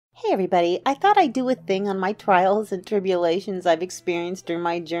Hey everybody, I thought I'd do a thing on my trials and tribulations I've experienced during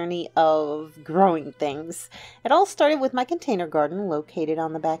my journey of growing things. It all started with my container garden located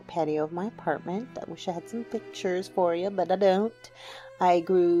on the back patio of my apartment. I wish I had some pictures for you, but I don't. I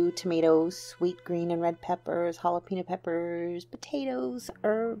grew tomatoes, sweet green and red peppers, jalapeno peppers, potatoes,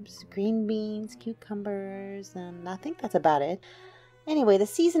 herbs, green beans, cucumbers, and I think that's about it. Anyway, the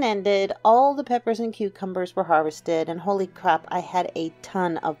season ended, all the peppers and cucumbers were harvested, and holy crap, I had a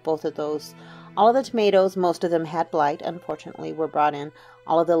ton of both of those. All of the tomatoes, most of them had blight, unfortunately, were brought in.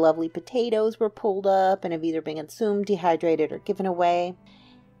 All of the lovely potatoes were pulled up and have either been consumed, dehydrated, or given away.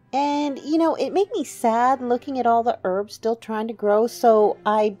 And, it made me sad looking at all the herbs still trying to grow, so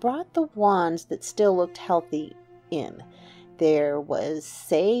I brought the ones that still looked healthy in. There was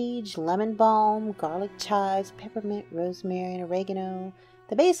sage, lemon balm, garlic chives, peppermint, rosemary, and oregano.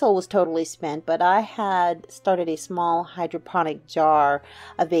 The basil was totally spent, but I had started a small hydroponic jar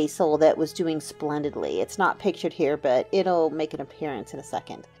of basil that was doing splendidly. It's not pictured here, but it'll make an appearance in a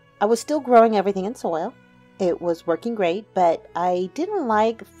second. I was still growing everything in soil. It was working great, but I didn't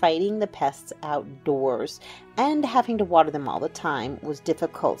like fighting the pests outdoors, and having to water them all the time was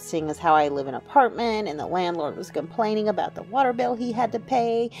difficult, seeing as how I live in an apartment and the landlord was complaining about the water bill he had to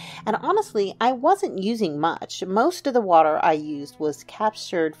pay. And honestly, I wasn't using much. Most of the water I used was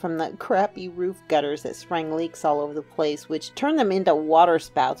captured from the crappy roof gutters that sprang leaks all over the place, which turned them into water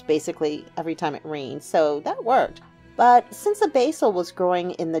spouts basically every time it rained, so that worked. But since the basil was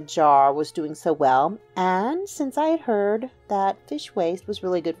growing in the jar was doing so well, and since I had heard that fish waste was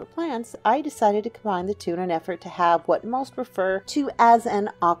really good for plants, I decided to combine the two in an effort to have what most refer to as an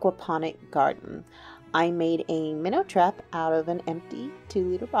aquaponic garden. I made a minnow trap out of an empty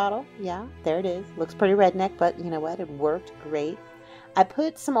 2-liter bottle. Yeah, there it is. Looks pretty redneck, but you know what? It worked great. I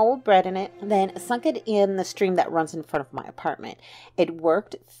put some old bread in it, then sunk it in the stream that runs in front of my apartment. It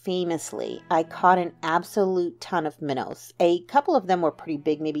worked famously. I caught an absolute ton of minnows. A couple of them were pretty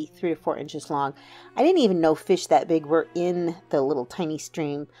big, maybe 3 or 4 inches long. I didn't even know fish that big were in the little tiny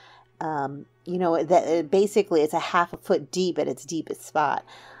stream. Basically it's a half a foot deep at its deepest spot.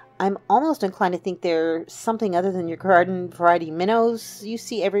 I'm almost inclined to think they're something other than your garden variety minnows you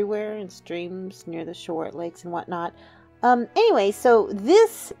see everywhere in streams near the shore at lakes and whatnot. Anyway, so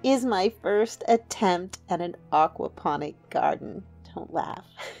this is my first attempt at an aquaponic garden. Don't laugh.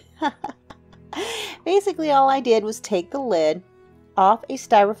 Basically, all I did was take the lid off a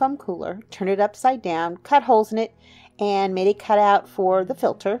styrofoam cooler, turn it upside down, cut holes in it, and made a cutout for the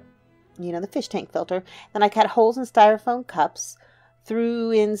filter, the fish tank filter. Then I cut holes in styrofoam cups,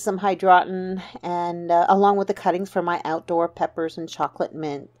 threw in some hydroton, and along with the cuttings for my outdoor peppers and chocolate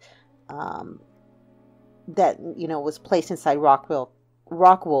mint, that was placed inside rock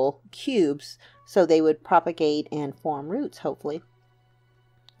wool cubes so they would propagate and form roots, hopefully.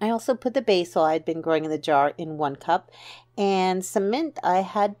 I also put the basil I had been growing in the jar in 1 cup, and some mint I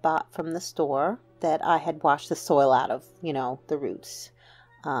had bought from the store that I had washed the soil out of, the roots.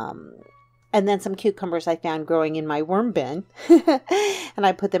 And then some cucumbers I found growing in my worm bin, and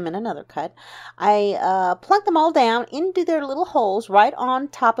I put them in another cut. I plunked them all down into their little holes right on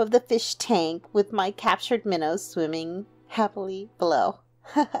top of the fish tank with my captured minnows swimming happily below.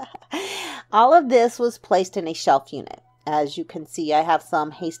 All of this was placed in a shelf unit. As you can see, I have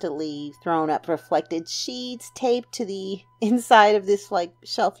some hastily thrown up reflected sheets taped to the inside of this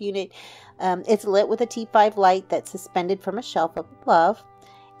shelf unit. It's lit with a T5 light that's suspended from a shelf up above.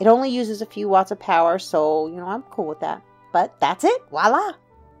 It only uses a few watts of power, so, I'm cool with that. But that's it. Voila!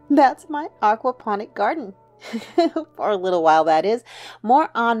 That's my aquaponic garden. For a little while, that is. More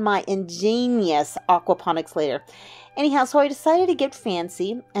on my ingenious aquaponics later. Anyhow, so I decided to get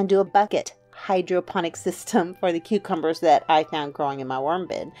fancy and do a bucket hydroponic system for the cucumbers that I found growing in my worm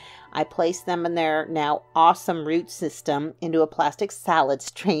bin. I placed them in their now awesome root system into a plastic salad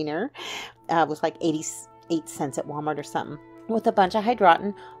strainer. It was like 88 cents at Walmart or something, with a bunch of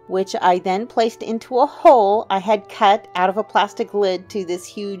hydroton, which I then placed into a hole I had cut out of a plastic lid to this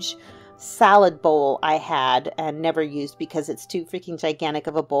huge salad bowl I had and never used because it's too freaking gigantic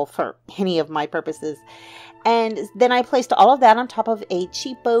of a bowl for any of my purposes. And then I placed all of that on top of a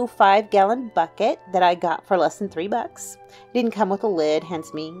cheapo 5-gallon bucket that I got for less than $3. It didn't come with a lid,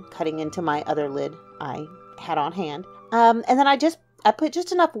 hence me cutting into my other lid I had on hand. And then I put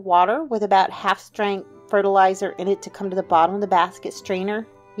just enough water with about half-strength fertilizer in it to come to the bottom of the basket strainer,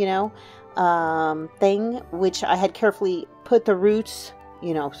 thing, which I had carefully put the roots,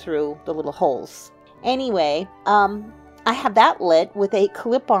 through the little holes. Anyway, I have that lit with a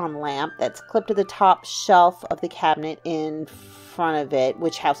clip-on lamp that's clipped to the top shelf of the cabinet in front of it,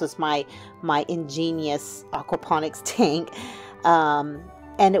 which houses my ingenious aquaponics tank.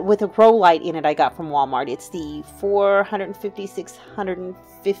 and with a grow light in it I got from Walmart. It's the 450,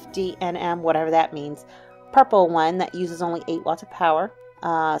 650 nm, whatever that means, purple one that uses only 8 watts of power.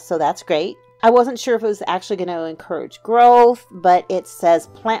 So that's great. I wasn't sure if it was actually going to encourage growth, but it says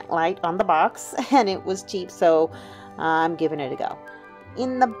plant light on the box and it was cheap, so I'm giving it a go.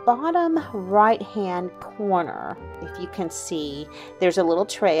 In the bottom right hand corner, if you can see, there's a little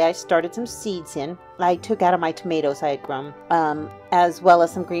tray I started some seeds in. I took out of my tomatoes I had grown, as well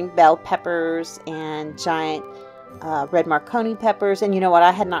as some green bell peppers and giant red Marconi peppers. And you know what,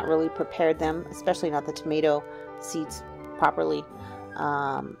 I had not really prepared them, especially not the tomato seeds, properly.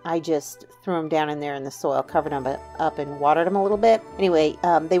 I just threw them down in there in the soil, covered them up and watered them a little bit. Anyway,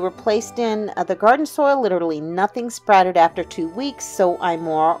 they were placed in the garden soil. Literally nothing sprouted after 2 weeks, so I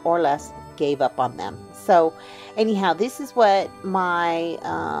more or less gave up on them. So anyhow, this is what my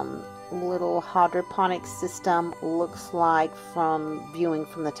little hydroponics system looks like from viewing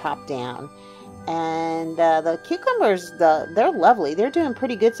from the top down. And the cucumbers, they're lovely. They're doing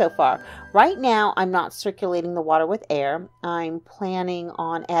pretty good so far. Right now, I'm not circulating the water with air. I'm planning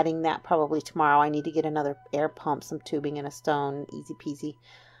on adding that probably tomorrow. I need to get another air pump, some tubing, and a stone. Easy peasy.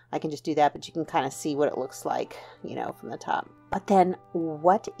 I can just do that, but you can kind of see what it looks like, you know, from the top. But then,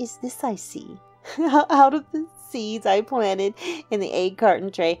 what is this I see? Out of the seeds I planted in the egg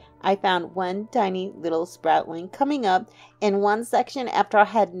carton tray, I found one tiny little sproutling coming up in one section after I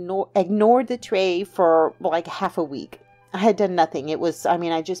had ignored the tray for like half a week. I had done nothing. It was, I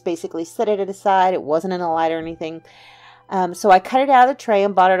mean, I just basically set it aside. It wasn't in a light or anything. So I cut it out of the tray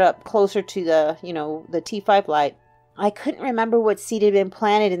and brought it up closer to the, you know, the T5 light. I couldn't remember what seed had been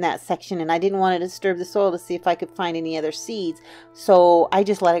planted in that section, and I didn't want to disturb the soil to see if I could find any other seeds. So I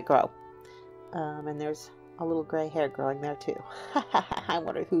just let it grow. And there's a little gray hair growing there too. I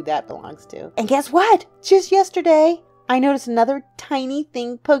wonder who that belongs to. And guess what? Just yesterday, I noticed another tiny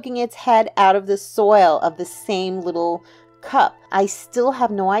thing poking its head out of the soil of the same little cup. I still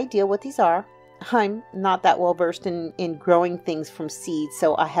have no idea what these are. I'm not that well versed in growing things from seeds,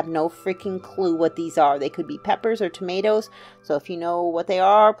 so I have no freaking clue what these are. They could be peppers or tomatoes. So if you know what they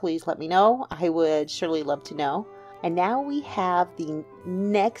are, please let me know. I would surely love to know. And now we have the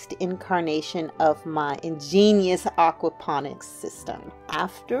next incarnation of my ingenious aquaponics system.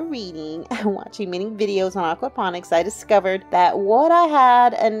 After reading and watching many videos on aquaponics, I discovered that what I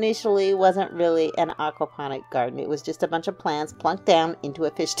had initially wasn't really an aquaponic garden. It was just a bunch of plants plunked down into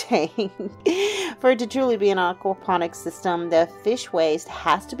a fish tank. For it to truly be an aquaponics system, the fish waste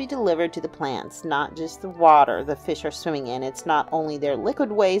has to be delivered to the plants, not just the water the fish are swimming in. It's not only their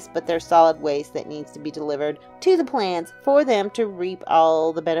liquid waste, but their solid waste that needs to be delivered to the plants for them to reap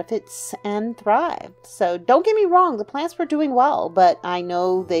all the benefits and thrive. So don't get me wrong, the plants were doing well, but I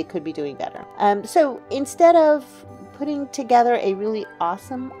know they could be doing better. So instead of putting together a really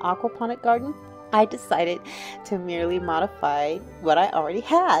awesome aquaponic garden, I decided to merely modify what I already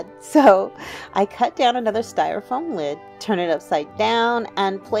had. So I cut down another styrofoam lid, turned it upside down,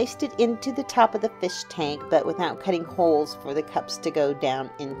 and placed it into the top of the fish tank, but without cutting holes for the cups to go down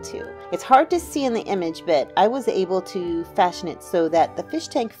into. It's hard to see in the image, but I was able to fashion it so that the fish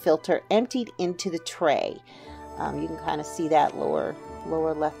tank filter emptied into the tray. You can kind of see that lower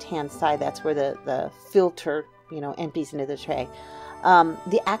left hand side. That's where the filter, you know, empties into the tray.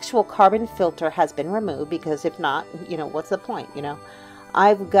 The actual carbon filter has been removed because if not, you know, what's the point, you know?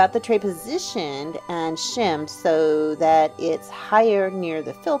 I've got the tray positioned and shimmed so that it's higher near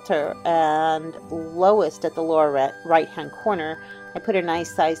the filter and lowest at the lower right hand corner. I put a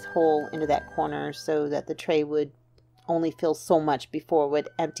nice sized hole into that corner so that the tray would only fill so much before it would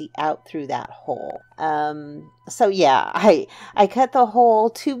empty out through that hole. So yeah, I cut the hole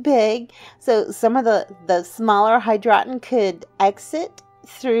too big so some of the smaller hydroton could exit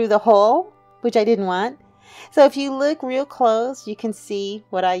through the hole, which I didn't want. So if you look real close, you can see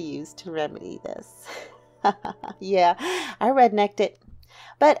what I used to remedy this. Yeah, I rednecked it.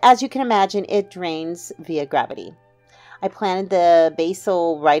 But as you can imagine, it drains via gravity. I planted the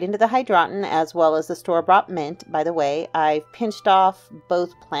basil right into the hydroton as well as the store-bought mint. By the way, I've pinched off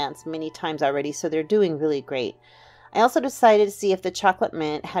both plants many times already, so they're doing really great. I also decided to see if the chocolate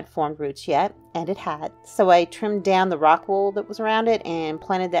mint had formed roots yet, and it had. So I trimmed down the rock wool that was around it and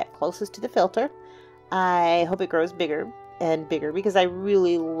planted that closest to the filter. I hope it grows bigger and bigger because I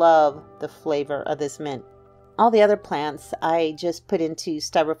really love the flavor of this mint. All the other plants I just put into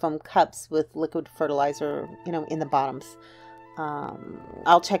styrofoam cups with liquid fertilizer, you know, in the bottoms.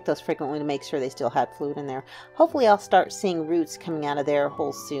 I'll check those frequently to make sure they still had fluid in there. Hopefully I'll start seeing roots coming out of their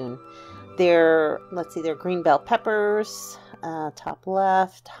holes soon. They're green bell peppers, top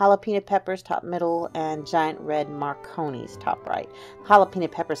left, jalapeno peppers top middle, and giant red marconis top right.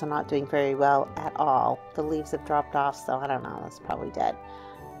 Jalapeno peppers are not doing very well at all. The leaves have dropped off, so I don't know, that's probably dead.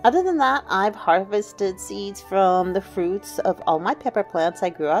 Other than that, I've harvested seeds from the fruits of all my pepper plants I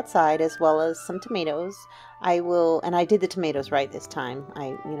grew outside, as well as some tomatoes. And I did the tomatoes right this time.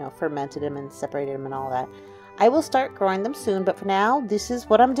 I, fermented them and separated them and all that. I will start growing them soon, but for now, this is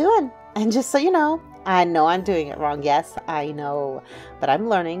what I'm doing. And just so you know I'm doing it wrong. Yes, I know, but I'm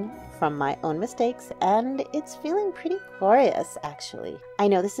learning from my own mistakes, and it's feeling pretty glorious, actually. I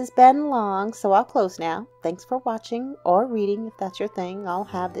know this has been long, so I'll close now. Thanks for watching or reading, if that's your thing. I'll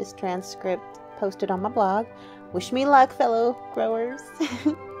have this transcript posted on my blog. Wish me luck, fellow growers.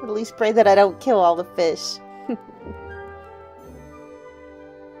 At least pray that I don't kill all the fish.